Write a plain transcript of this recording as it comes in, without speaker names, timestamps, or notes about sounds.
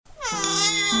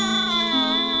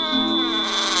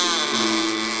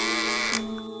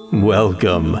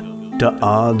Welcome to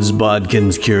Odds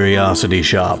Bodkin's Curiosity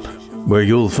Shop, where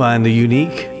you'll find the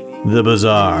unique, the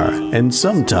bizarre, and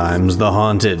sometimes the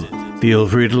haunted. Feel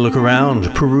free to look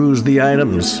around, peruse the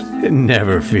items, and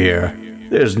never fear,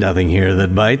 there's nothing here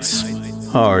that bites.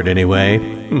 Hard anyway.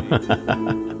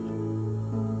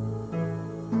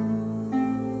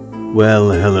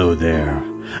 Well, hello there.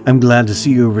 I'm glad to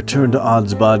see you return to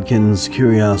Odds Bodkin's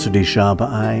Curiosity Shop.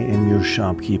 I am your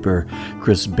shopkeeper,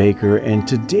 Chris Baker, and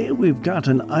today we've got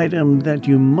an item that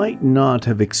you might not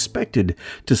have expected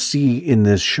to see in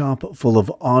this shop full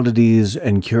of oddities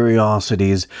and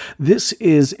curiosities. This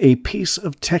is a piece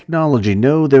of technology.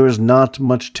 No, there is not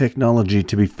much technology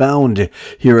to be found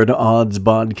here at Odds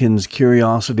Bodkin's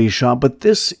Curiosity Shop, but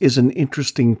this is an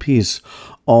interesting piece.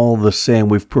 All the same,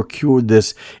 we've procured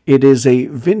this. It is a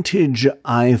vintage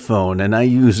iPhone, and I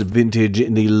use vintage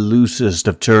in the loosest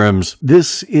of terms.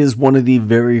 This is one of the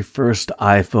very first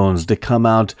iPhones to come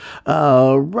out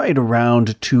right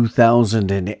around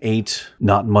 2008.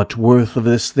 Not much worth of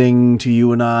this thing to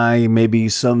you and I. Maybe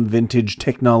some vintage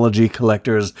technology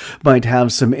collectors might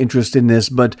have some interest in this,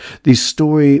 but the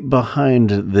story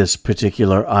behind this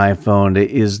particular iPhone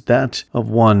is that of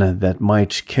one that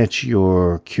might catch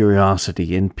your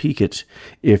curiosity and pique it,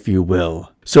 if you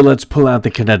will. So let's pull out the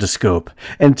kinetoscope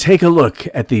and take a look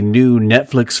at the new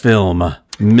Netflix film,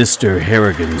 Mr.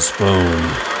 Harrigan's Phone.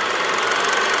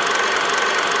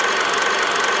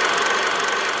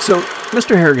 So,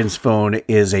 Mr. Harrigan's Phone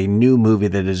is a new movie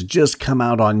that has just come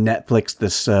out on Netflix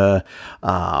this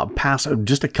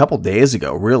just a couple days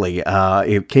ago, really.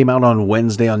 It came out on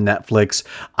Wednesday on Netflix.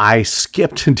 I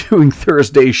skipped doing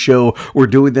Thursday's show. We're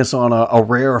doing this on a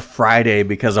rare Friday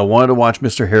because I wanted to watch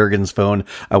Mr. Harrigan's Phone.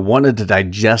 I wanted to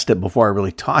digest it before I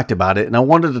really talked about it, and I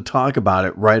wanted to talk about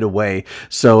it right away.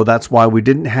 So that's why we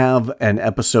didn't have an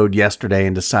episode yesterday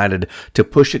and decided to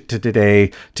push it to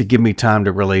today to give me time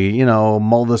to really,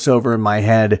 mull this over in my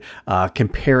head,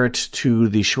 compare it to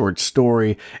the short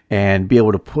story, and be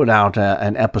able to put out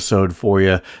an episode for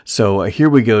you. So here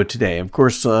we go today. Of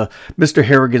course, Mr.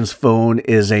 Harrigan's Phone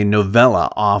is a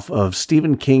novella off of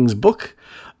Stephen King's book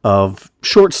of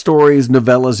short stories,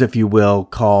 novellas, if you will,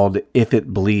 called If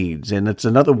It Bleeds. And it's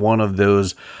another one of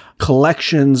those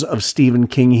collections of Stephen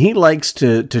King. He likes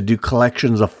to do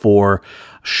collections of 4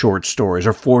 short stories,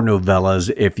 or 4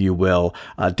 novellas, if you will,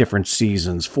 different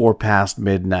seasons, 4 Past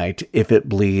Midnight, If It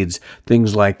Bleeds,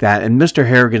 things like that. And Mr.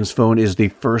 Harrigan's Phone is the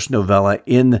first novella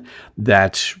in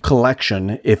that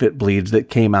collection, If It Bleeds, that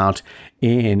came out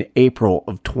in April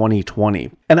of 2020.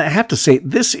 And I have to say,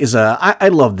 this is I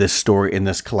love this story in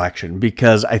this collection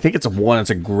because I think it's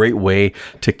a great way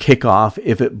to kick off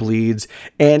If It Bleeds,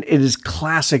 and it is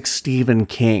classic Stephen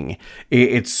King.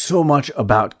 It's so much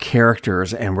about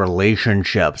characters and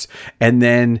relationships, and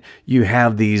then you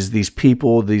have these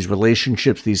people, these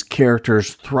relationships, these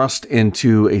characters thrust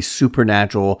into a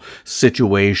supernatural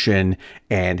situation,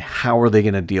 and how are they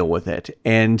going to deal with it?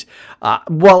 And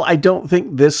while I don't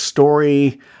think this story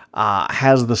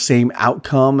has the same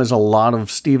outcome as a lot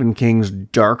of Stephen King's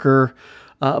darker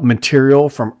material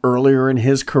from earlier in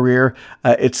his career,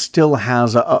 it still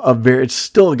has it's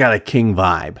still got a King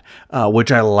vibe,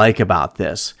 which I like about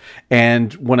this.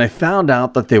 And when I found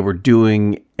out that they were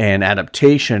doing an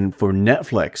adaptation for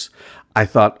Netflix, I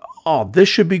thought, oh, this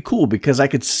should be cool because I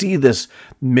could see this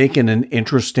making an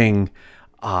interesting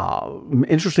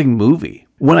movie.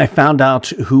 When I found out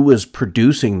who was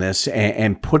producing this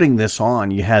and putting this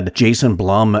on, you had Jason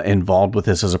Blum involved with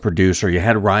this as a producer. You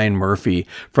had Ryan Murphy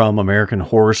from American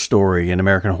Horror Story and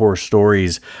American Horror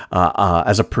Stories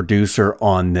as a producer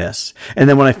on this. And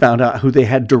then when I found out who they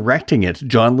had directing it,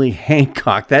 John Lee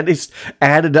Hancock, that is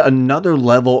added another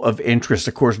level of interest.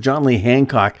 Of course, John Lee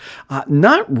Hancock,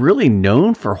 not really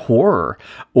known for horror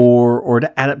or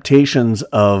adaptations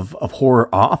of horror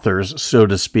authors, so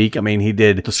to speak. I mean, he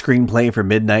did the screenplay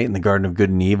for Midnight in the Garden of Good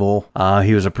and Evil.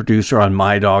 He was a producer on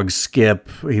My Dog Skip.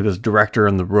 He was director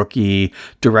on The Rookie,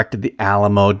 directed The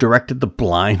Alamo, directed The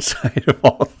Blind Side of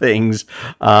all things.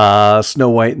 Snow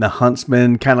White and the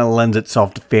Huntsman kind of lends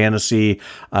itself to fantasy.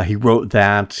 He wrote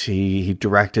that. He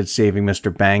directed Saving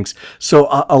Mr. Banks. So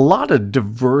a lot of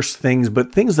diverse things,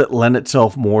 but things that lend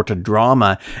itself more to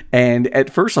drama. And at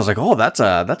first I was like, oh, that's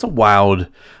a wild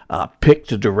pick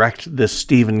to direct this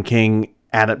Stephen King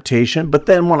adaptation. But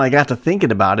then when I got to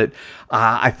thinking about it,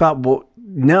 I thought, well,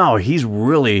 no, he's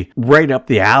really right up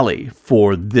the alley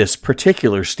for this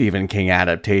particular Stephen King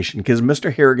adaptation, because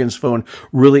Mr. Harrigan's Phone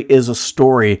really is a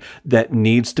story that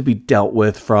needs to be dealt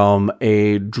with from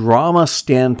a drama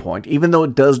standpoint, even though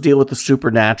it does deal with the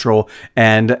supernatural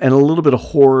and a little bit of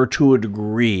horror to a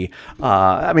degree.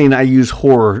 I mean, I use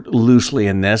horror loosely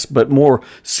in this, but more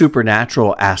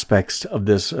supernatural aspects of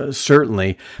this,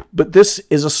 certainly. But this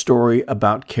is a story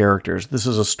about characters. This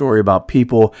is a story about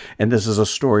people, and this is a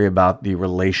story about the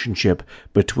relationship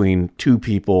between two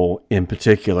people, in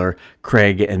particular,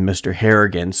 Craig and Mr.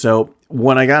 Harrigan. So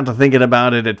when I got to thinking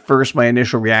about it, at first my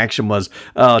initial reaction was,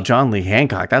 oh, John Lee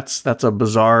Hancock, that's a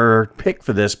bizarre pick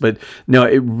for this. But no,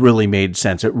 it really made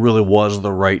sense. It really was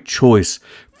the right choice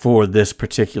for this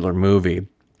particular movie.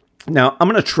 Now, I'm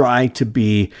going to try to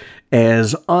be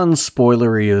as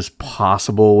unspoilery as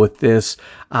possible with this.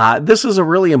 This is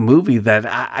really a movie that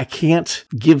I can't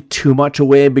give too much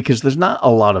away because there's not a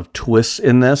lot of twists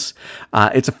in this.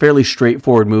 It's a fairly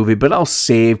straightforward movie, but I'll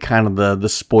save kind of the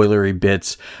spoilery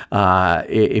bits.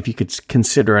 If you could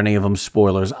consider any of them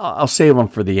spoilers, I'll save them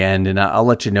for the end, and I'll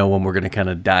let you know when we're going to kind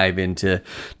of dive into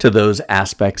those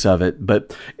aspects of it.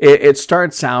 But it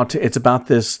starts out, it's about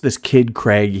this kid,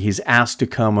 Craig. He's asked to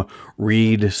come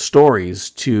read stories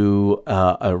to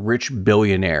a rich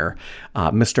billionaire,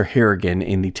 Mr. Harrigan,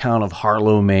 in the town of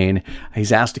Harlow, Maine.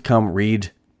 He's asked to come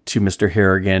read to Mr.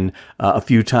 Harrigan a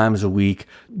few times a week,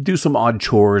 do some odd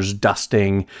chores,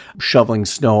 dusting, shoveling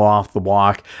snow off the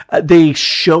walk. They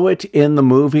show it in the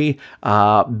movie,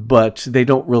 but they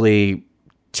don't really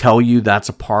tell you that's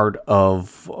a part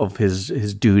of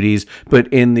his duties.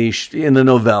 But in the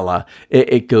novella,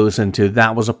 it goes into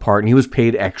that was a part, and he was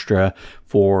paid extra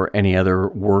for any other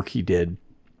work he did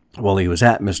while he was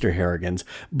at Mr. Harrigan's.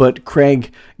 But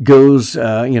Craig goes,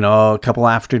 a couple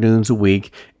afternoons a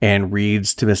week and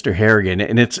reads to Mr. Harrigan.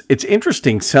 And it's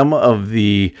interesting, some of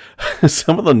the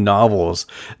novels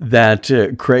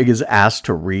that Craig is asked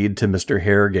to read to Mr.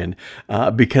 Harrigan,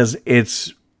 because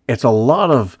it's a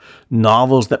lot of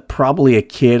novels that probably a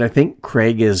kid, I think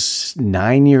Craig is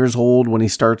 9 years old when he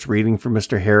starts reading for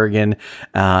Mr. Harrigan.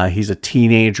 He's a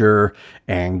teenager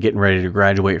and getting ready to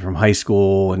graduate from high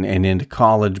school and into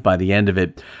college by the end of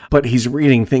it. But he's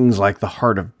reading things like The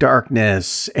Heart of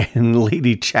Darkness and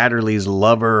Lady Chatterley's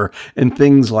Lover and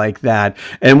things like that.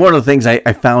 And one of the things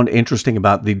I found interesting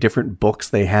about the different books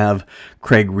they have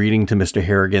Craig reading to Mr.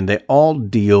 Harrigan, they all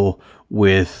deal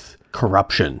with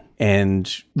corruption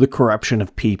and the corruption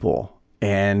of people.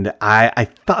 And I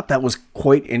thought that was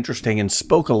quite interesting and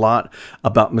spoke a lot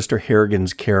about Mr.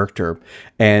 Harrigan's character.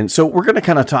 And so we're going to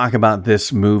kind of talk about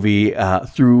this movie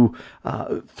through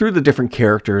the different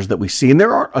characters that we see. And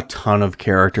there are a ton of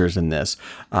characters in this.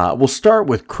 We'll start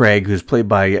with Craig, who's played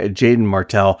by Jaden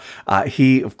Martell.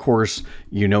 He, of course,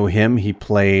 you know him. He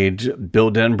played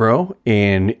Bill Denbrough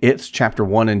in It's Chapter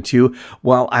 1 and 2.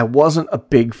 While I wasn't a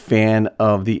big fan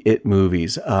of the It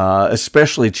movies,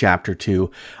 especially Chapter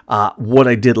 2, what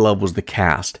I did love was the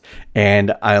cast.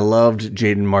 And I loved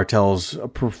Jaden Martell's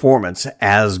performance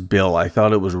as Bill. I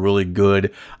thought it was really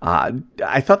good.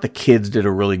 I thought the kids did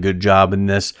a really good job in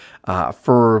this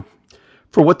for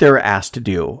what they were asked to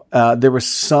do. There were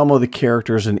some of the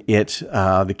characters in it,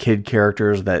 the kid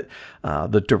characters, that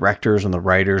the directors and the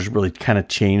writers really kind of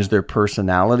changed their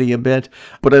personality a bit.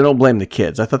 But I don't blame the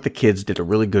kids. I thought the kids did a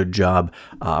really good job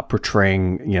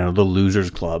portraying, the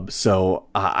Losers Club. So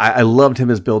I loved him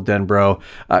as Bill Denbrough.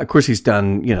 Of course, he's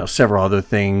done, several other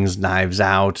things, Knives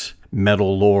Out,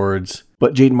 Metal Lords.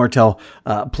 But Jaden Martell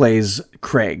plays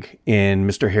Craig in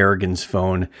Mr. Harrigan's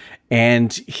Phone.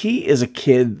 And he is a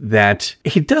kid that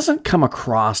he doesn't come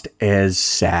across as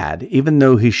sad, even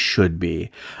though he should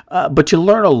be. But you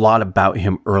learn a lot about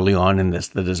him early on in this,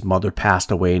 that his mother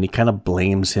passed away, and he kind of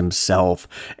blames himself.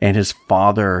 And his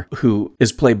father, who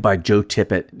is played by Joe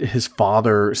Tippett, his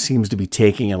father seems to be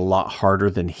taking it a lot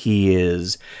harder than he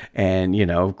is. And,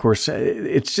 of course,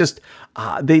 it's just...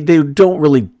 They don't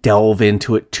really delve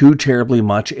into it too terribly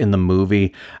much in the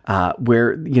movie,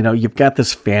 where, you've got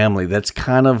this family that's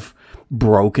kind of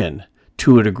broken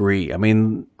to a degree. I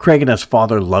mean, Craig and his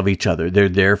father love each other. They're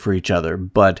there for each other,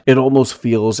 but it almost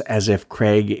feels as if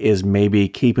Craig is maybe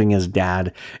keeping his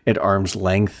dad at arm's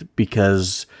length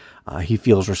because he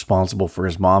feels responsible for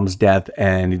his mom's death,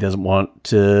 and he doesn't want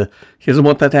that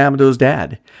to happen to his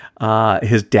dad.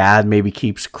 His dad maybe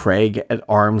keeps Craig at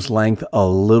arm's length a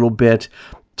little bit,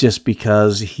 just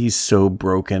because he's so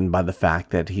broken by the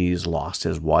fact that he's lost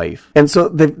his wife. And so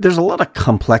there's a lot of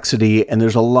complexity, and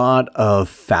there's a lot of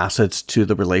facets to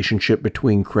the relationship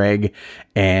between Craig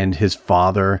and his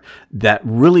father that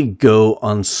really go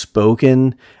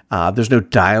unspoken. There's no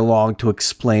dialogue to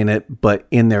explain it, but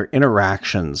in their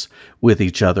interactions with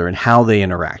each other and how they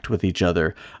interact with each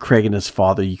other, Craig and his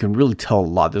father, you can really tell a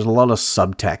lot. There's a lot of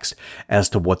subtext as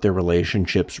to what their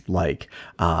relationship's like.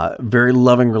 Very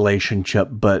loving relationship,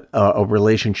 but a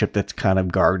relationship that's kind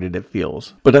of guarded, it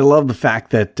feels. But I love the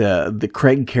fact that the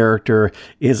Craig character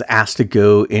is asked to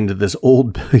go into this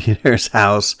old billionaire's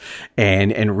house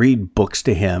and read books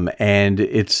to him. And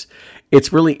it's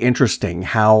really interesting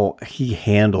how he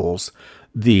handles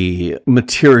the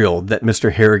material that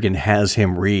Mr. Harrigan has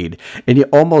him read. And you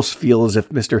almost feel as if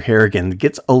Mr. Harrigan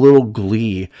gets a little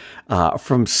glee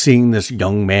from seeing this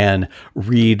young man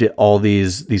read all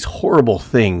these horrible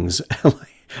things.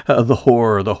 The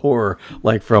horror,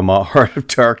 like from Heart of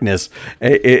Darkness.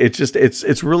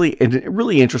 It's really a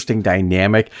really interesting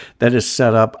dynamic that is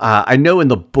set up. I know in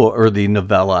the book or the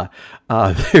novella,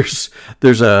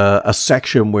 there's a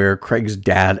section where Craig's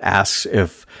dad asks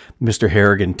if Mr.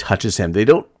 Harrigan touches him. They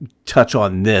don't touch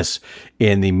on this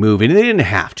in the movie, and they didn't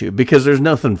have to because there's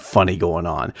nothing funny going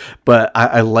on. But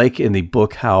I like in the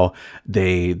book how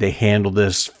they handle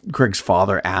this. Craig's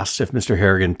father asks if Mr.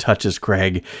 Harrigan touches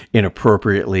Craig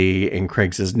inappropriately, and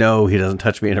Craig says, no, he doesn't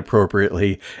touch me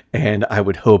inappropriately, and I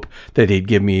would hope that he'd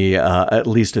give me at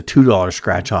least a $2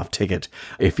 scratch-off ticket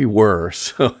if he were.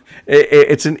 So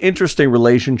it's an interesting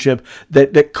relationship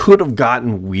that could have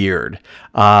gotten weird.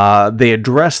 They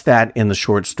address that in the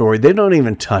short story. They don't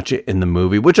even touch it in the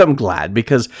movie, which I'm glad,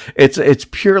 because it's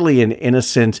purely an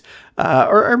innocent,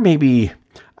 or maybe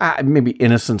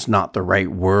innocent's not the right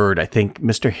word. I think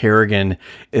Mr. Harrigan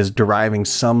is deriving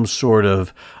some sort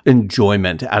of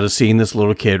enjoyment out of seeing this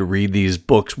little kid read these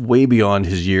books way beyond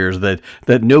his years that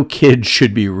no kid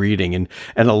should be reading. And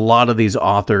a lot of these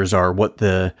authors are what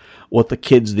the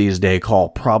kids these days call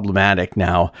problematic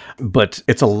now. But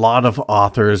it's a lot of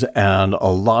authors and a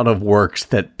lot of works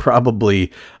that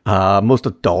probably most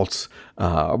adults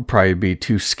probably be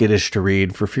too skittish to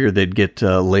read for fear they'd get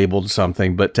labeled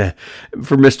something. But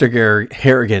for Mr.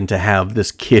 Harrigan to have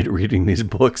this kid reading these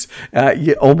books,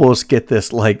 you almost get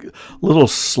this like little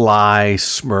sly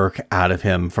smirk out of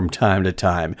him from time to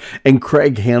time. And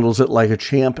Craig handles it like a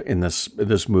champ in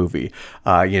this movie.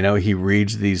 He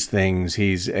reads these things.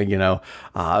 He's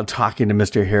talking to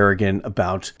Mr. Harrigan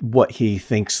about what he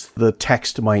thinks the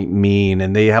text might mean,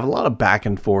 and they have a lot of back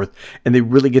and forth, and they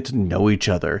really get to know each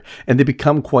other, and they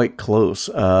become quite close.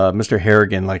 Mr.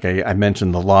 Harrigan, like I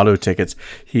mentioned, the lotto tickets,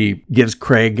 he gives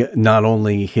Craig not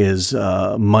only his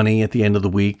money at the end of the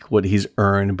week, what he's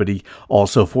earned, but he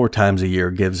also 4 times a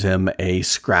year gives him a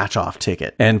scratch-off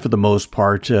ticket. And for the most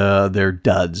part, they're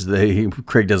duds.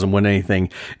 Craig doesn't win anything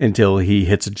until he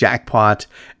hits a jackpot,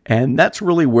 and that's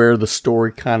really where the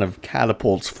story kind of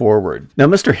catapults forward. Now,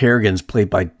 Mr. Harrigan's played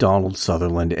by Donald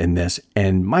Sutherland in this,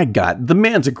 and my God, the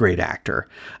man's a great actor.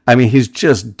 I mean, he's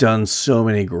just done so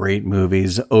many great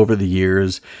movies over the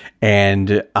years,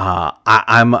 and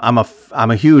I'm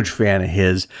a huge fan of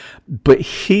his. But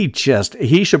he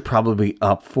should probably be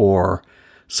up for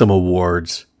some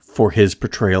awards for his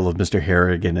portrayal of Mr.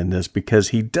 Harrigan in this, because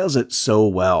he does it so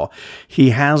well.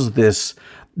 He has this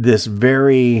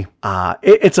very,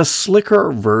 it's a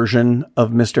slicker version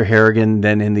of Mr. Harrigan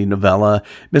than in the novella.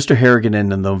 Mr. Harrigan in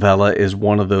the novella is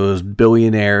one of those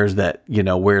billionaires that,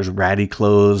 wears ratty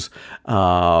clothes,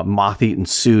 moth-eaten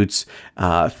suits,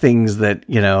 things that,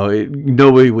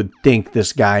 nobody would think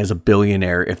this guy is a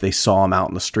billionaire if they saw him out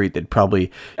in the street. They'd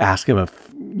probably ask him if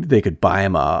they could buy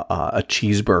him a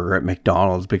cheeseburger at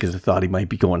McDonald's because they thought he might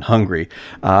be going hungry.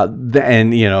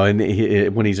 When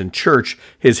he's in church,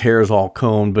 his hair is all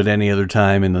combed, but any other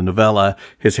time in the novella,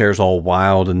 his hair is all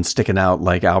wild and sticking out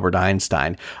like Albert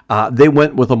Einstein. They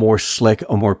went with a more slick,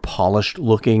 a more polished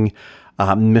looking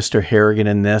Mr. Harrigan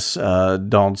in this.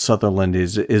 Donald Sutherland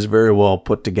is very well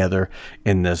put together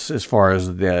in this as far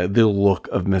as the look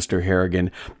of Mr.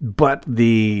 Harrigan, but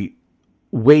the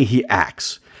way he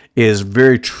acts is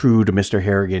very true to Mr.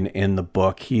 Harrigan in the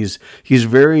book. He's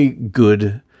very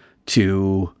good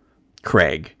to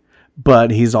Craig,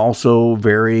 but he's also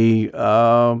very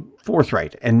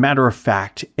forthright and matter of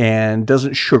fact and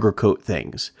doesn't sugarcoat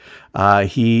things.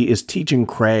 He is teaching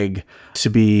Craig to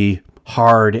be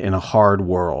hard in a hard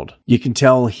world. You can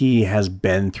tell he has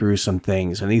been through some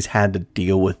things and he's had to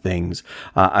deal with things.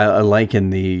 I like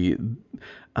in the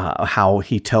how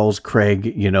he tells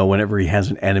Craig, whenever he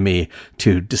has an enemy,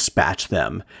 to dispatch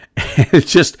them.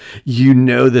 It's just,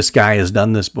 this guy has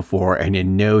done this before, and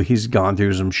he's gone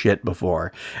through some shit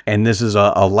before. And this is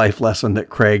a life lesson that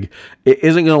Craig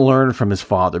isn't going to learn from his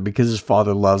father, because his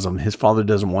father loves him. His father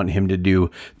doesn't want him to do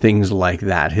things like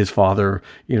that. His father,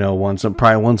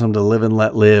 probably wants him to live and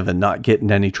let live and not get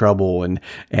in any trouble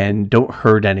and don't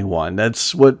hurt anyone.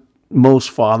 That's what most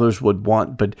fathers would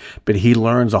want, but he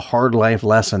learns a hard life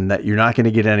lesson that you're not going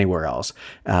to get anywhere else.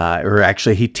 Or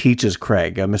actually, he teaches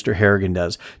Craig, Mr. Harrigan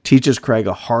teaches Craig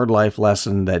a hard life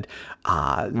lesson that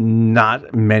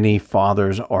not many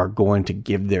fathers are going to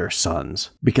give their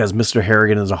sons, because Mr.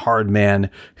 Harrigan is a hard man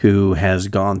who has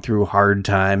gone through hard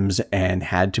times and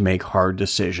had to make hard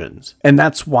decisions. And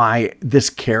that's why this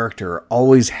character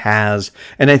always has,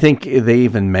 and I think they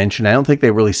even mention, I don't think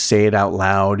they really say it out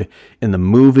loud in the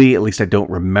movie, at least I don't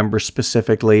remember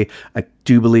specifically. I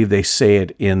do believe they say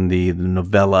it in the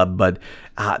novella, but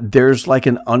there's like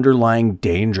an underlying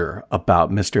danger about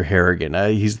Mr. Harrigan.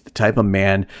 He's the type of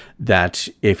man that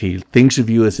if he thinks of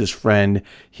you as his friend,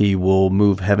 he will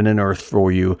move heaven and earth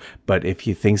for you. But if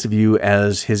he thinks of you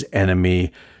as his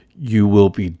enemy, you will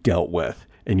be dealt with,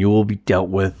 and you will be dealt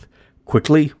with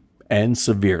quickly and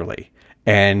severely.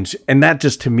 And that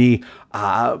just, to me,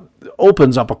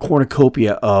 opens up a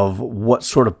cornucopia of what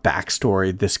sort of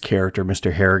backstory this character,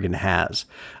 Mr. Harrigan, has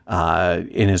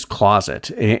in his closet.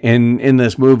 In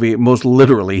this movie, most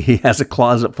literally, he has a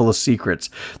closet full of secrets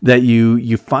that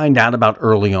you find out about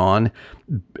early on.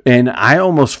 And I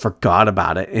almost forgot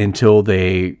about it until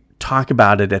they talk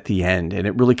about it at the end, and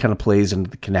it really kind of plays into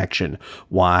the connection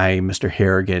why Mr.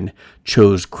 Harrigan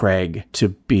chose Craig to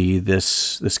be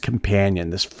this companion,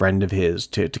 this friend of his,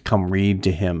 to come read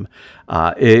to him.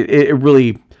 It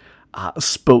really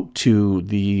spoke to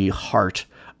the heart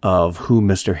of who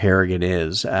Mr. Harrigan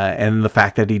is, and the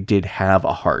fact that he did have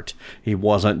a heart. He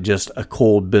wasn't just a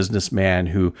cold businessman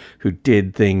who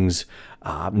did things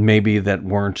maybe that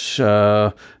weren't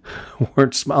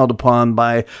smiled upon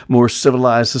by more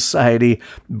civilized society,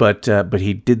 but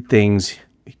he did things.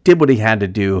 He did what he had to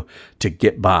do to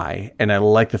get by, and I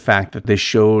like the fact that they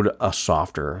showed a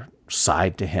softer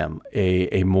side to him,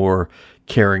 a more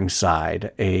caring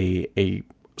side, a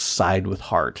side with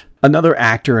heart. Another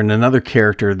actor and another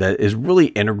character that is really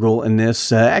integral in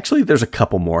this, actually there's a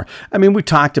couple more. I mean, we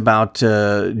talked about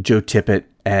Joe Tippett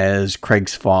as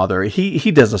Craig's father.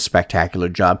 He does a spectacular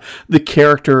job. The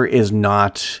character is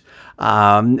not,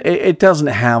 it doesn't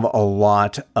have a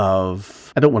lot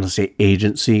of, I don't want to say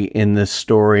agency in this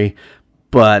story,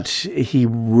 but he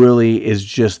really is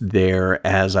just there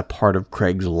as a part of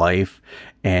Craig's life,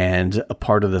 and a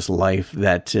part of this life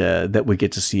that we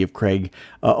get to see of Craig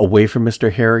away from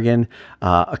Mr. Harrigan.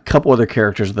 A couple other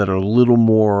characters that are a little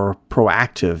more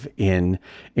proactive in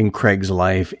Craig's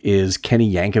life is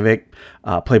Kenny Yankovic,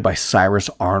 played by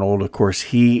Cyrus Arnold. Of course,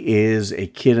 he is a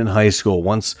kid in high school.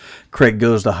 Once Craig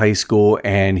goes to high school,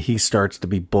 and he starts to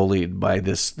be bullied by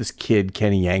this kid,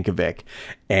 Kenny Yankovic,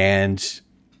 and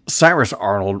Cyrus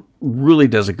Arnold really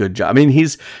does a good job. I mean,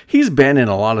 he's been in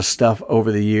a lot of stuff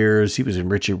over the years. He was in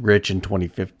Richie Rich in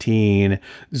 2015,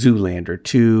 Zoolander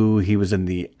 2. He was in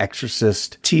the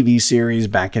Exorcist TV series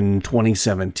back in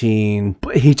 2017.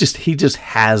 But he just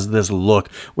has this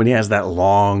look when he has that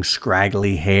long,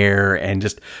 scraggly hair, and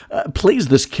just plays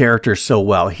this character so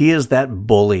well. He is that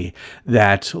bully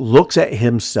that looks at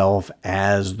himself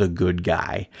as the good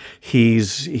guy. He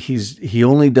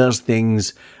only does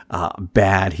things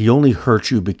bad. He only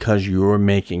hurts you because you're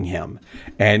making him,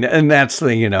 and that's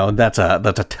the that's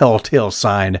a telltale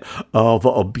sign of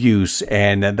abuse,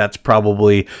 and that's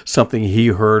probably something he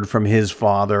heard from his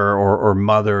father or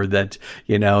mother, that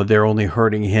they're only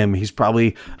hurting him. He's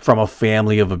probably from a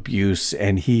family of abuse,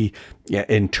 and he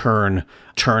in turn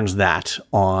turns that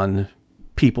on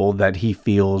people that he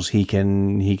feels he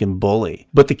can bully.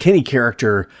 But the Kenny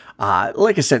character,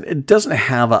 like I said, it doesn't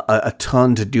have a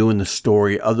ton to do in the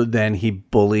story other than he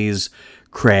bullies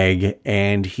Craig,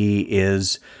 and he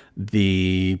is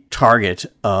the target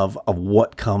of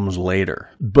what comes later.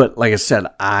 But like I said,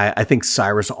 I think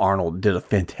Cyrus Arnold did a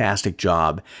fantastic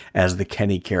job as the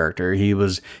Kenny character. He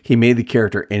made the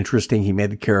character interesting. He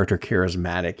made the character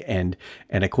charismatic, and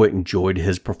I quite enjoyed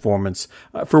his performance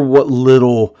for what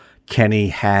little Kenny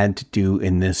had to do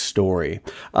in this story.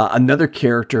 Another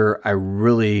character I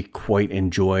really quite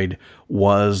enjoyed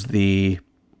was the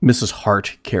Mrs.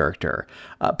 Hart character,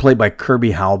 played by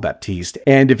Kirby Howell-Baptiste.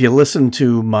 And if you listen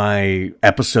to my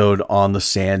episode on The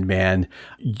Sandman,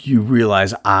 you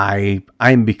realize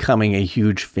I'm becoming a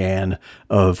huge fan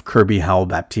of Kirby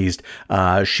Howell-Baptiste.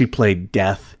 She played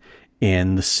Death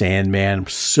in The Sandman. I'm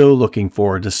so looking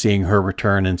forward to seeing her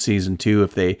return in season 2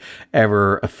 if they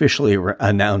ever officially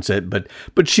announce it. But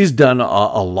she's done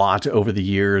a lot over the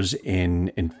years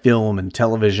in film and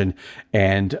television,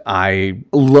 and I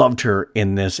loved her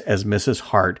in this as Mrs.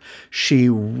 Hart. She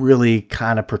really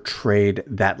kind of portrayed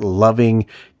that loving,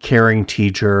 caring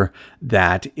teacher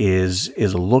that is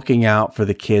looking out for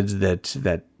the kids that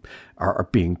are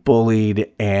being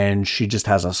bullied, and she just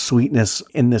has a sweetness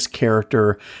in this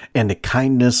character and a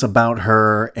kindness about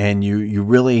her, and you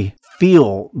really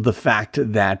feel the fact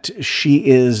that she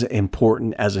is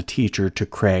important as a teacher to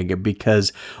Craig,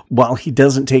 because while he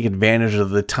doesn't take advantage of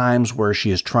the times where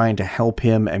she is trying to help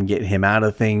him and get him out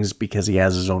of things because he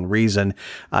has his own reason,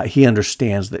 he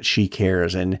understands that she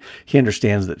cares, and he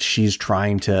understands that she's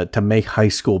trying to make high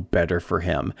school better for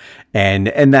him. And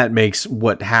that makes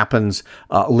what happens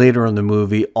later in the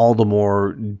movie all the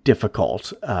more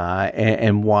difficult,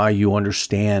 and why you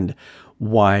understand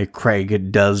why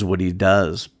Craig does what he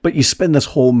does. But you spend this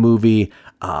whole movie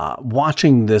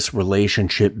watching this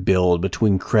relationship build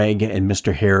between Craig and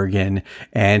Mr. Harrigan,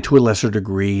 and to a lesser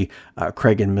degree,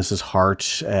 Craig and Mrs.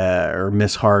 Hart, or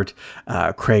Miss Hart,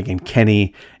 Craig and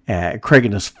Kenny, Craig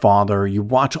and his father. You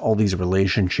watch all these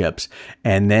relationships,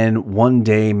 and then one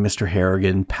day Mr.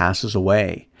 Harrigan passes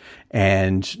away.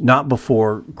 And not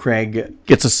before Craig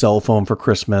gets a cell phone for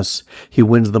Christmas. He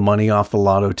wins the money off the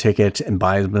lotto ticket and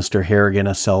buys Mr. Harrigan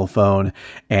a cell phone.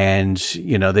 And,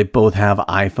 they both have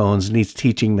iPhones, and he's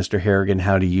teaching Mr. Harrigan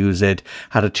how to use it,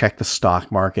 how to check the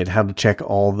stock market, how to check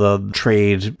all the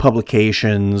trade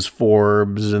publications,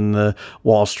 Forbes and the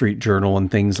Wall Street Journal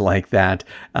and things like that.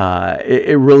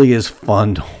 It really is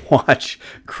fun to watch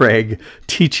Craig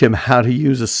teach him how to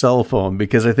use a cell phone,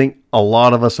 because I think a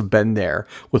lot of us have been there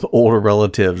with older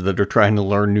relatives that are trying to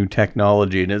learn new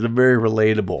technology, and it's very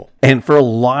relatable. And for a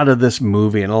lot of this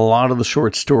movie and a lot of the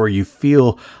short story, you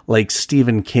feel like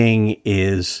Stephen King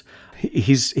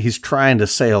he's trying to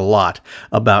say a lot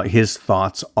about his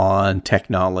thoughts on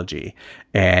technology.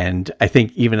 And I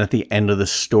think even at the end of the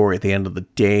story, at the end of the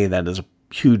day, that is a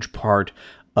huge part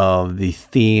of the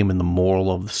theme and the moral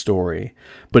of the story.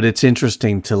 But it's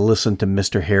interesting to listen to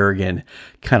Mr. Harrigan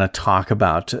kind of talk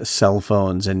about cell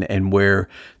phones and where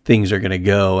things are going to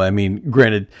go. I mean,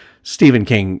 granted, Stephen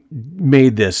King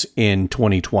made this in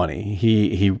 2020.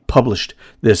 He published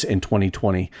this in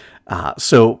 2020.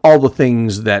 So all the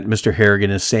things that Mr.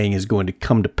 Harrigan is saying is going to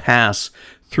come to pass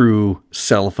through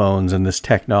cell phones and this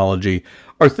technology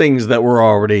are things that were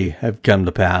already have come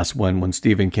to pass when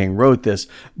Stephen King wrote this.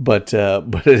 But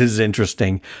it is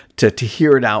interesting to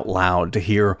hear it out loud, to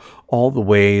hear all the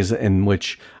ways in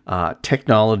which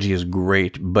technology is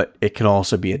great, but it can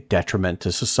also be a detriment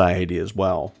to society as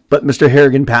well. But Mr.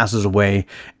 Harrigan passes away,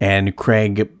 and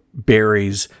Craig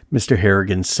buries Mr.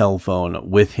 Harrigan's cell phone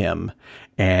with him.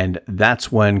 And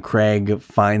that's when Craig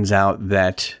finds out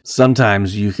that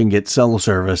sometimes you can get cell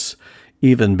service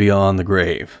even beyond the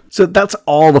grave. So that's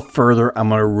all the further I'm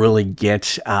going to really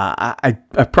get. I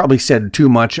probably said too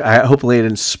much. Hopefully I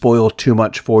didn't spoil too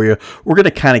much for you. We're going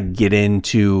to kind of get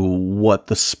into what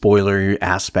the spoiler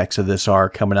aspects of this are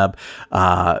coming up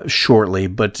shortly.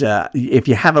 But if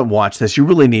you haven't watched this, you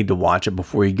really need to watch it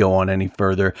before you go on any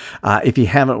further. If you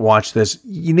haven't watched this,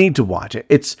 you need to watch it.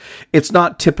 It's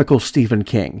not typical Stephen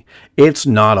King. It's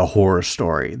not a horror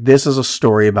story. This is a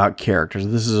story about characters.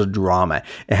 This is a drama.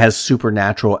 It has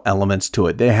supernatural elements to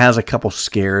it. It has a couple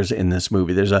scares in this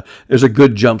movie. There's a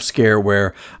good jump scare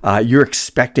where you're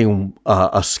expecting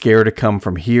a scare to come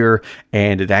from here,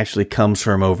 and it actually comes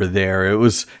from over there. It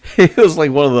was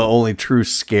like one of the only true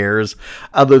scares.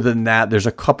 Other than that, there's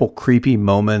a couple creepy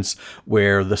moments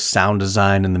where the sound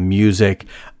design and the music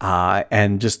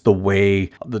and just the way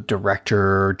the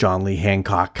director, John Lee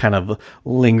Hancock, kind of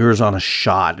lingers on a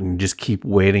shot and just keep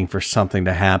waiting for something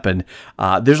to happen.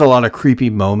 There's a lot of creepy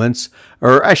moments,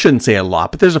 or I shouldn't say a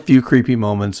lot, but there's a few creepy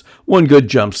moments, one good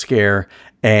jump scare.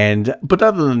 But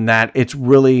other than that, it's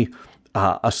really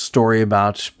a story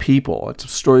about people. It's a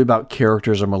story about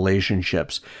characters and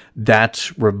relationships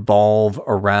that revolve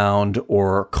around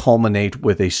or culminate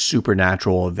with a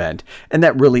supernatural event. And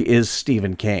that really is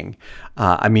Stephen King.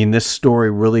 This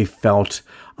story really felt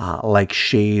like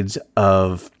shades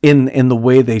of, in the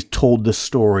way they told the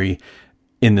story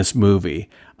in this movie.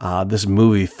 This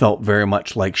movie felt very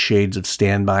much like shades of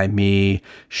Stand By Me,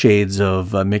 shades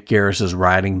of Mick Garris's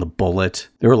Riding the Bullet.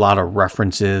 There were a lot of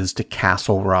references to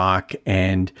Castle Rock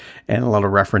and a lot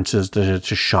of references to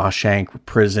Shawshank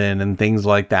Prison and things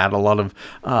like that. A lot of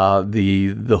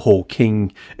the whole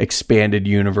King expanded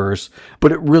universe.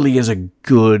 But it really is a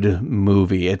good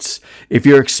movie. It's, if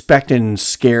you're expecting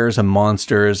scares and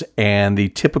monsters and the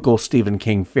typical Stephen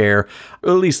King fare,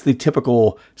 or at least the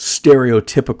typical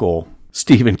stereotypical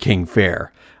Stephen King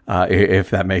fare, if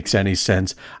that makes any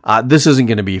sense, this isn't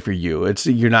going to be for you.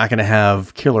 You're not going to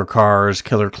have killer cars,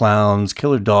 killer clowns,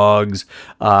 killer dogs,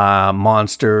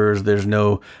 monsters. There's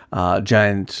no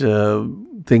giant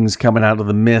things coming out of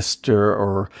the mist,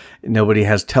 or nobody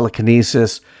has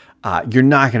telekinesis. You're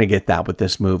not going to get that with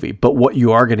this movie. But what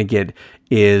you are going to get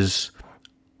is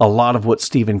a lot of what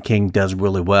Stephen King does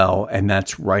really well, and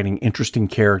that's writing interesting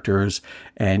characters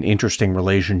and interesting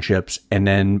relationships, and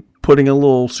then putting a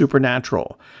little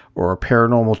supernatural or a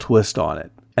paranormal twist on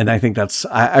it. And I think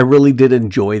I really did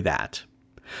enjoy that.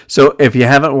 So if you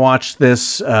haven't watched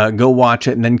this, go watch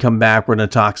it and then come back. We're going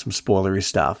to talk some spoilery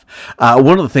stuff.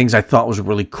 One of the things I thought was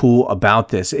really cool about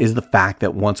this is the fact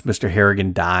that once Mr.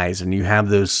 Harrigan dies, and you have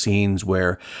those scenes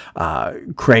where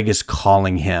Craig is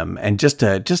calling him, and just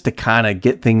to kind of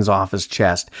get things off his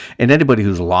chest. And anybody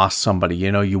who's lost somebody,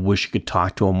 you wish you could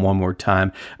talk to him one more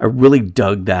time. I really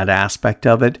dug that aspect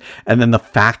of it. And then the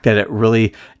fact that it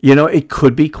really, it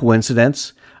could be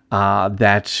coincidence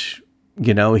that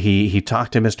he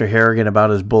talked to Mr. Harrigan about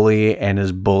his bully, and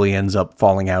his bully ends up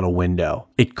falling out a window.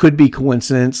 It could be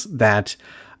coincidence that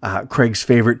Craig's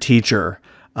favorite teacher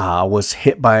was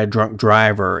hit by a drunk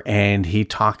driver, and he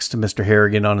talks to Mr.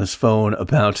 Harrigan on his phone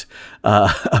about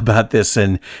this,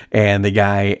 and the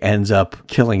guy ends up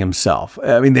killing himself.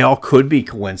 I mean, they all could be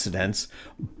coincidence,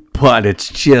 but it's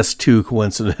just too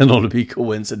coincidental to be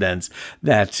coincidence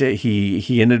that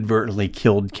he inadvertently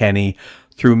killed Kenny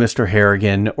through Mr.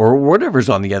 Harrigan, or whatever's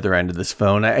on the other end of this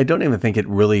phone. I don't even think it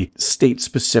really states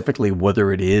specifically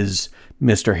whether it is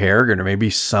Mr. Harrigan or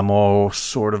maybe some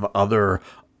sort of other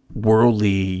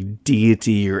worldly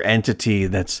deity or entity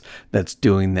that's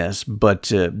doing this.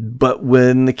 But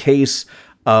in the case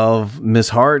of Miss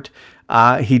Hart,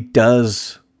 he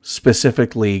does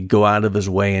specifically go out of his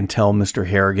way and tell Mr.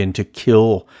 Harrigan to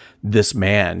kill this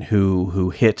man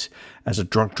who hit as a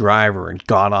drunk driver and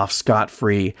got off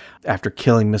scot-free after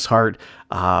killing Miss Hart.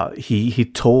 He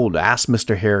asked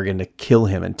Mr. Harrigan to kill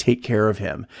him and take care of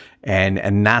him,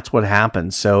 and that's what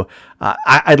happened. So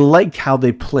I liked how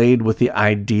they played with the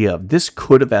idea of this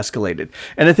could have escalated.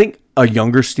 And I think a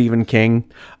younger Stephen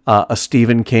King, a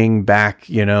Stephen King back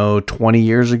 20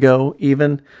 years ago,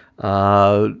 even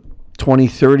 20,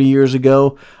 30 years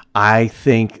ago, I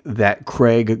think that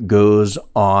Craig goes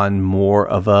on more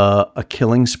of a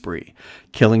killing spree,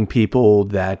 killing people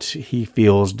that he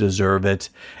feels deserve it.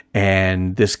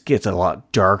 And this gets a lot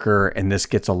darker, and this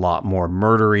gets a lot more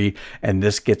murdery, and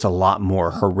this gets a lot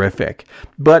more horrific.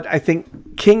 But I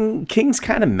think King's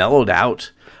kind of mellowed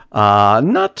out,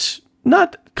 not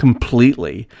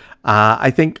completely. I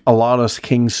think a lot of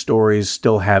King's stories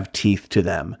still have teeth to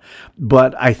them,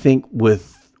 but I think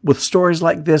with stories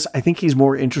like this, I think he's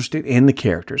more interested in the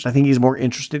characters. I think he's more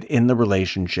interested in the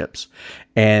relationships.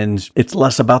 And it's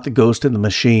less about the ghost in the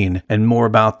machine and more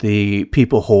about the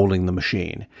people holding the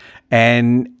machine.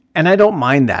 And I don't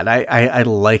mind that. I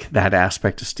like that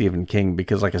aspect of Stephen King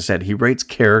because, like I said, he writes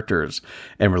characters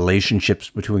and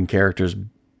relationships between characters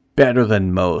better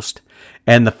than most.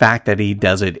 And the fact that he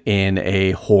does it in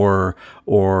a horror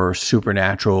or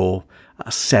supernatural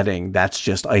setting, that's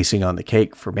just icing on the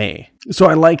cake for me. So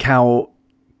I like how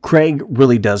Craig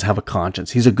really does have a conscience.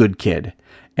 He's a good kid,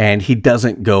 and he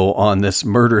doesn't go on this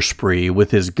murder spree with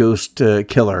his ghost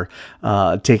killer,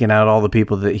 taking out all the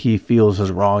people that he feels has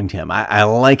wronged him. I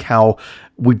like how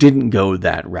we didn't go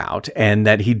that route, and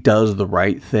that he does the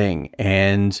right thing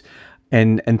and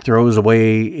throws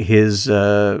away his,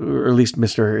 or at least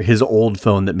his old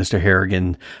phone that Mr.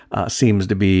 Harrigan seems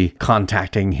to be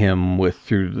contacting him with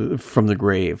from the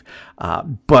grave.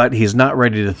 But he's not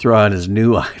ready to throw out his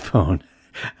new iPhone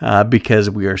because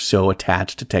we are so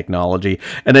attached to technology.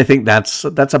 And I think that's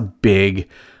a big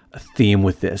theme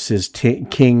with this, is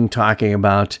King talking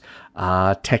about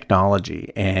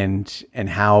technology and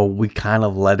how we kind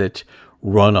of let it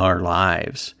run our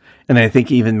lives. And I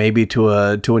think even maybe to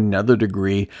another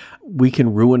degree, we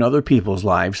can ruin other people's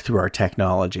lives through our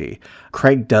technology.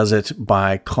 Craig does it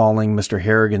by calling Mr.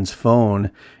 Harrigan's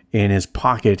phone in his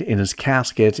pocket in his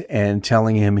casket and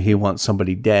telling him he wants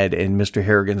somebody dead, and Mr.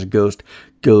 Harrigan's ghost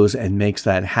goes and makes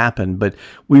that happen. But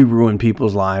we ruin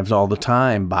people's lives all the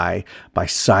time by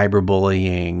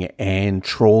cyberbullying and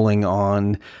trolling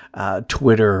on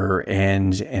Twitter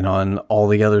and on all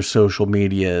the other social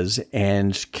medias,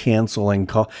 and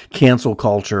cancel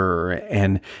culture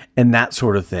and that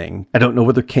sort of thing. I don't know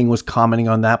whether King was commenting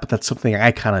on that, but that's something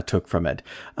I kind of took from it.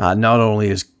 Not only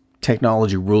is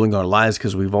technology ruling our lives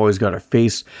because we've always got our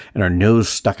face and our nose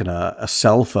stuck in a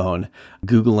cell phone,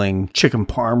 Googling chicken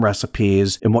parm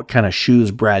recipes and what kind of shoes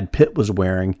Brad Pitt was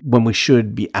wearing, when we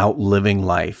should be out living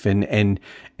life and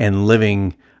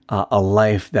living a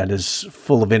life that is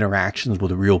full of interactions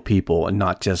with real people and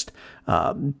not just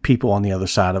people on the other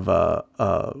side of a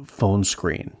phone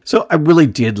screen. So I really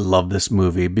did love this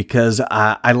movie because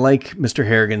I like Mr.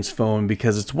 Harrigan's Phone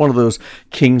because it's one of those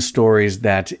King stories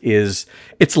that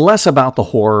it's less about the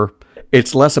horror,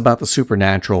 it's less about the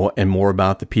supernatural and more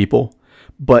about the people.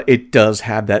 But it does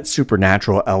have that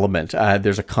supernatural element.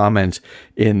 There's a comment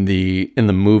in the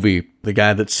movie. The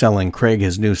guy that's selling Craig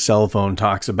his new cell phone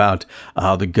talks about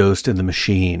the ghost in the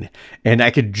machine. And I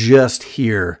could just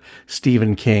hear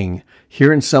Stephen King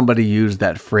hearing somebody use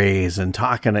that phrase and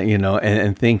talking,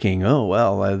 and thinking, oh,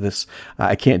 well,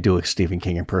 I can't do a Stephen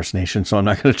King impersonation, so I'm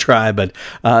not going to try. But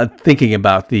thinking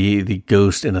about the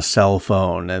ghost in a cell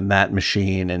phone and that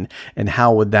machine and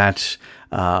how would that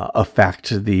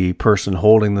affect the person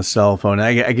holding the cell phone.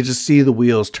 I could just see the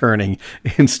wheels turning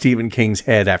in Stephen King's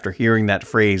head after hearing that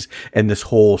phrase and this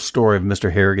whole story of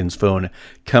Mr. Harrigan's Phone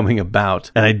coming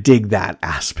about. And I dig that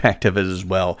aspect of it as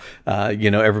well.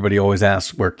 Everybody always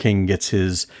asks where King gets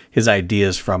his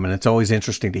ideas from, and it's always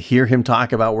interesting to hear him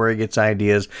talk about where he gets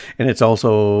ideas. And it's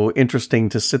also interesting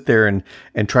to sit there and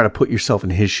try to put yourself in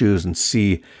his shoes and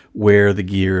see where the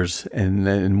gears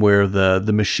and where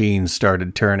the machine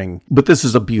started turning. But this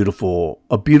is a beautiful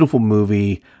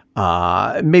movie.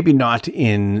 Maybe not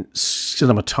in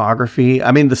cinematography.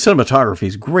 I mean, the cinematography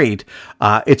is great.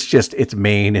 It's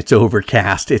Maine, it's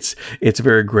overcast, it's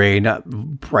very gray, not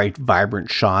bright,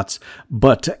 vibrant shots,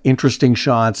 but interesting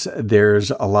shots.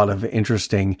 There's a lot of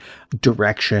interesting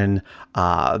direction.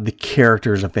 The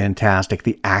characters are fantastic.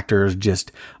 The actors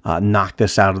just knock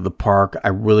this out of the park. I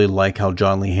really like how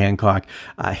John Lee Hancock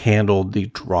handled the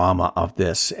drama of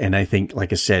this. And I think,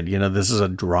 like I said, this is a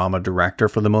drama director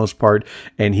for the most part,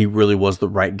 and he really was the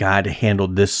right guy to handle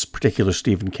this particular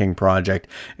Stephen King project.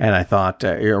 And I thought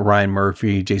Ryan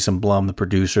Murphy, Jason Blum, the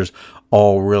producers,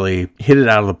 all really hit it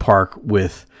out of the park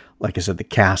with, like I said, the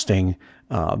casting,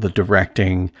 the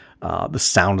directing, the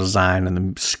sound design,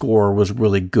 and the score was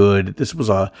really good. This was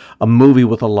a movie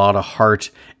with a lot of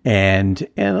heart and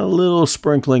a little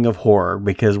sprinkling of horror,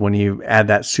 because when you add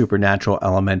that supernatural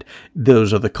element,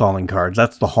 those are the calling cards.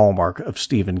 That's the hallmark of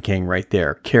Stephen King right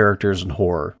there, characters and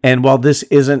horror. And while this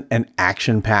isn't an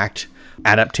action-packed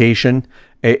adaptation,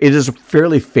 it is a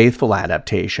fairly faithful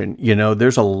adaptation.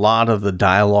 There's a lot of the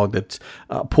dialogue that's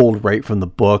pulled right from the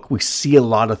book. We see a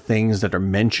lot of things that are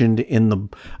mentioned in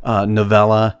the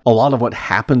novella. A lot of what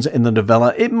happens in the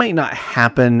novella, it might not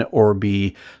happen or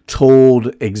be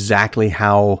told exactly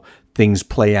how things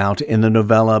play out in the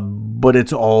novella, but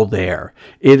it's all there.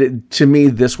 To me,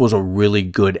 this was a really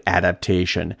good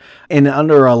adaptation. And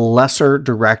under a lesser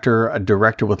director, a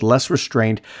director with less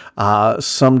restraint,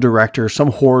 some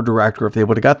horror director, if they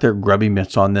would have got their grubby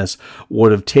mitts on this,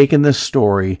 would have taken this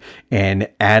story and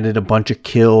added a bunch of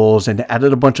kills and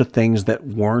added a bunch of things that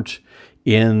weren't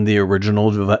in the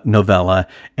original novella,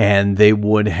 and they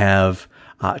would have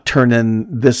turning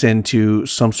this into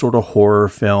some sort of horror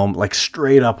film, like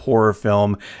straight up horror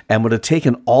film, and would have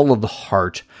taken all of the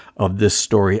heart of this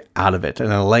story out of it.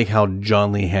 And I like how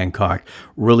John Lee Hancock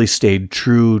really stayed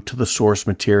true to the source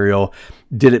material.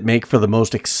 Did it make for the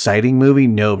most exciting movie?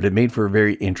 No, but it made for a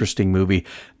very interesting movie.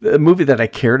 A movie that I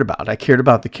cared about. I cared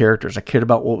about the characters. I cared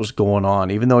about what was going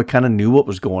on. Even though I kind of knew what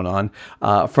was going on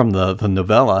from the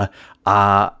novella,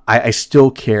 I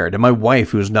still cared. And my wife,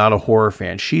 who's not a horror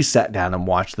fan, she sat down and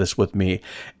watched this with me,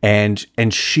 and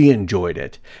she enjoyed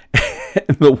it.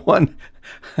 And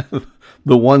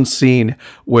the one scene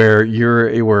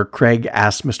where Craig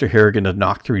asks Mr. Harrigan to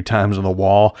knock 3 times on the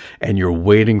wall, and you're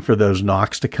waiting for those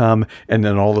knocks to come, and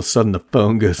then all of a sudden the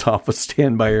phone goes off with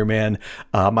Stand By Your Man.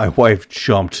 My wife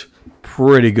jumped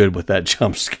pretty good with that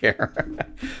jump scare.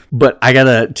 But I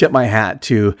gotta tip my hat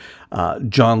to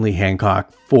John Lee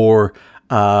Hancock for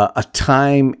a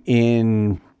time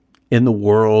in the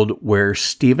world where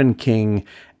Stephen King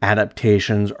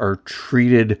adaptations are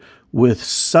treated with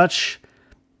such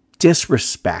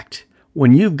disrespect.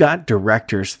 When you've got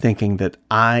directors thinking that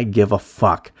I give a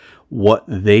fuck what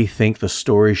they think the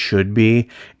story should be,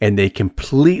 and they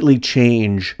completely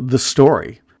change the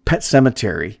story. Pet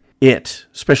Sematary,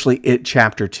 especially It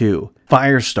Chapter 2,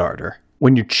 Firestarter.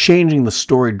 When you're changing the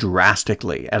story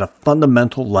drastically at a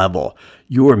fundamental level,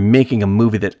 you are making a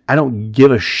movie that I don't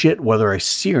give a shit whether I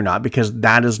see or not, because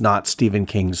that is not Stephen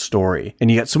King's story. And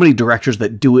you got so many directors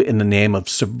that do it in the name of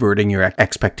subverting your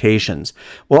expectations.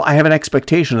 Well, I have an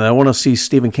expectation that I want to see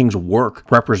Stephen King's work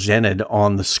represented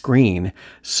on the screen.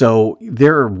 So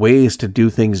there are ways to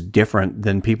do things different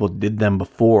than people did them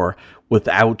before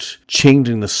without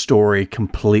changing the story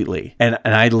completely. And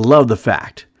I love the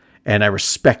fact, and I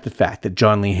respect the fact, that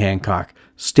John Lee Hancock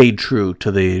stayed true to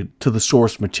the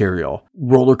source material.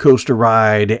 Roller coaster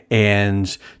ride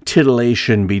and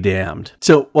titillation be damned.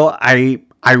 So, well, I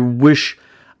wish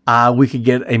we could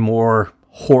get a more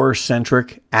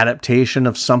horror-centric adaptation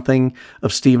of something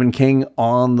of Stephen King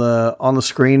on the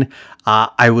screen.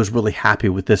 I was really happy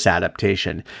with this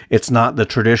adaptation. It's not the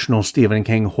traditional Stephen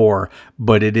King horror,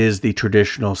 but it is the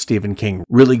traditional Stephen King,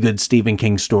 really good Stephen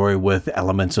King story with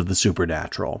elements of the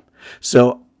supernatural.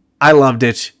 So I loved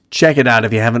it. Check it out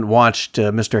if you haven't watched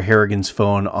Mr. Harrigan's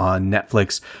Phone on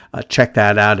Netflix. Check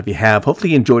that out if you have. Hopefully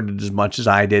you enjoyed it as much as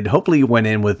I did. Hopefully you went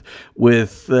in with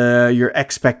your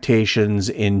expectations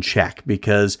in check,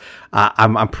 because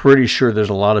I'm pretty sure there's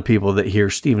a lot of people that hear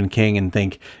Stephen King and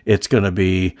think it's going to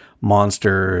be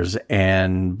monsters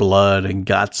and blood and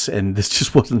guts, and this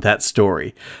just wasn't that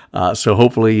story. So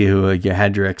hopefully you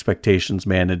had your expectations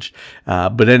managed.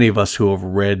 But any of us who have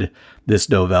read this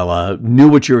novella knew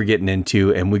what you were getting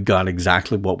into, and we got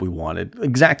exactly what we wanted,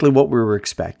 exactly what we were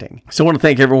expecting. So I want to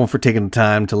thank everyone for taking the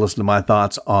time to listen to my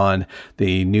thoughts on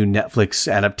the new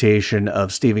Netflix adaptation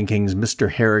of Stephen King's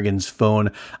Mr. Harrigan's Phone.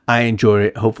 I enjoyed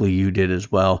it. Hopefully you did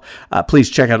as well.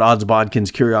 Please check out Odds Bodkin's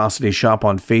Curiosity Shop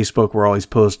on Facebook. We're always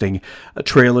posting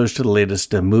trailers to the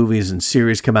latest movies and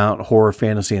series come out, horror,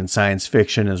 fantasy, and science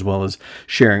fiction, as well as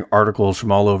sharing articles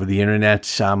from all over the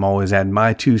internet. I'm always adding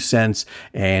my 2 cents,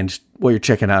 and while you're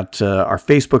checking out our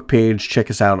Facebook page,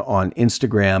 check us out on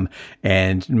Instagram.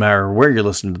 And no matter where you're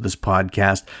listening to this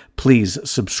podcast, please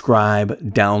subscribe,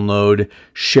 download,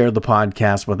 share the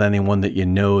podcast with anyone that you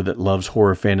know that loves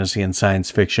horror, fantasy, and science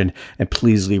fiction. And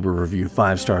please leave a review.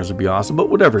 5 stars would be awesome.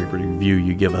 But whatever review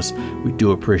you give us, we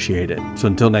do appreciate it. So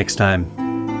until next time.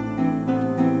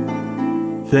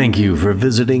 Thank you for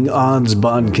visiting Odds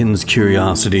Bodkin's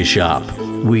Curiosity Shop.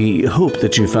 We hope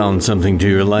that you found something to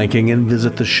your liking and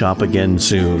visit the shop again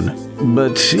soon.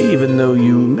 But even though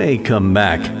you may come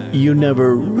back, you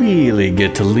never really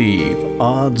get to leave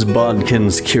Odds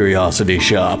Bodkin's Curiosity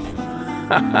Shop.